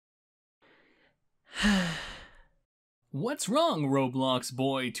What's wrong, Roblox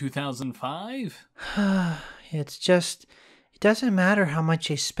Boy 2005? It's just, it doesn't matter how much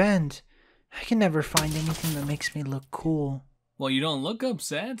I spend. I can never find anything that makes me look cool. Well, you don't look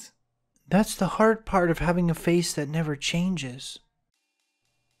upset. That's the hard part of having a face that never changes.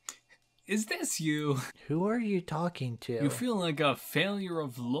 Is this you? Who are you talking to? You feel like a failure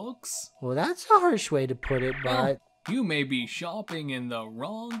of looks? Well, that's a harsh way to put it, but... You may be shopping in the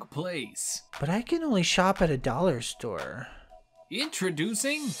wrong place. But I can only shop at a dollar store.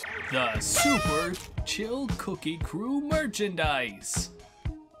 Introducing the Super Chill Cookie Crew merchandise.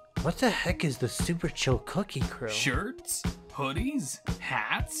 What the heck is the Super Chill Cookie Crew? Shirts, hoodies,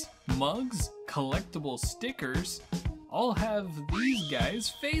 hats, mugs, collectible stickers, all have these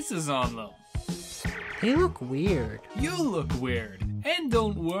guys' faces on them. They look weird. You look weird. And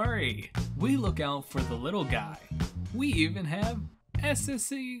don't worry, we look out for the little guy. We even have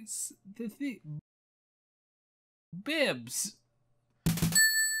SCCC bibs.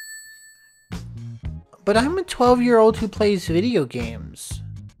 But I'm a 12-year-old who plays video games.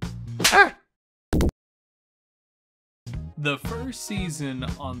 Ah! The first season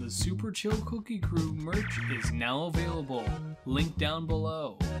on the Super Chill Cookie Crew merch is now available. Link down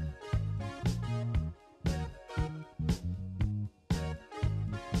below.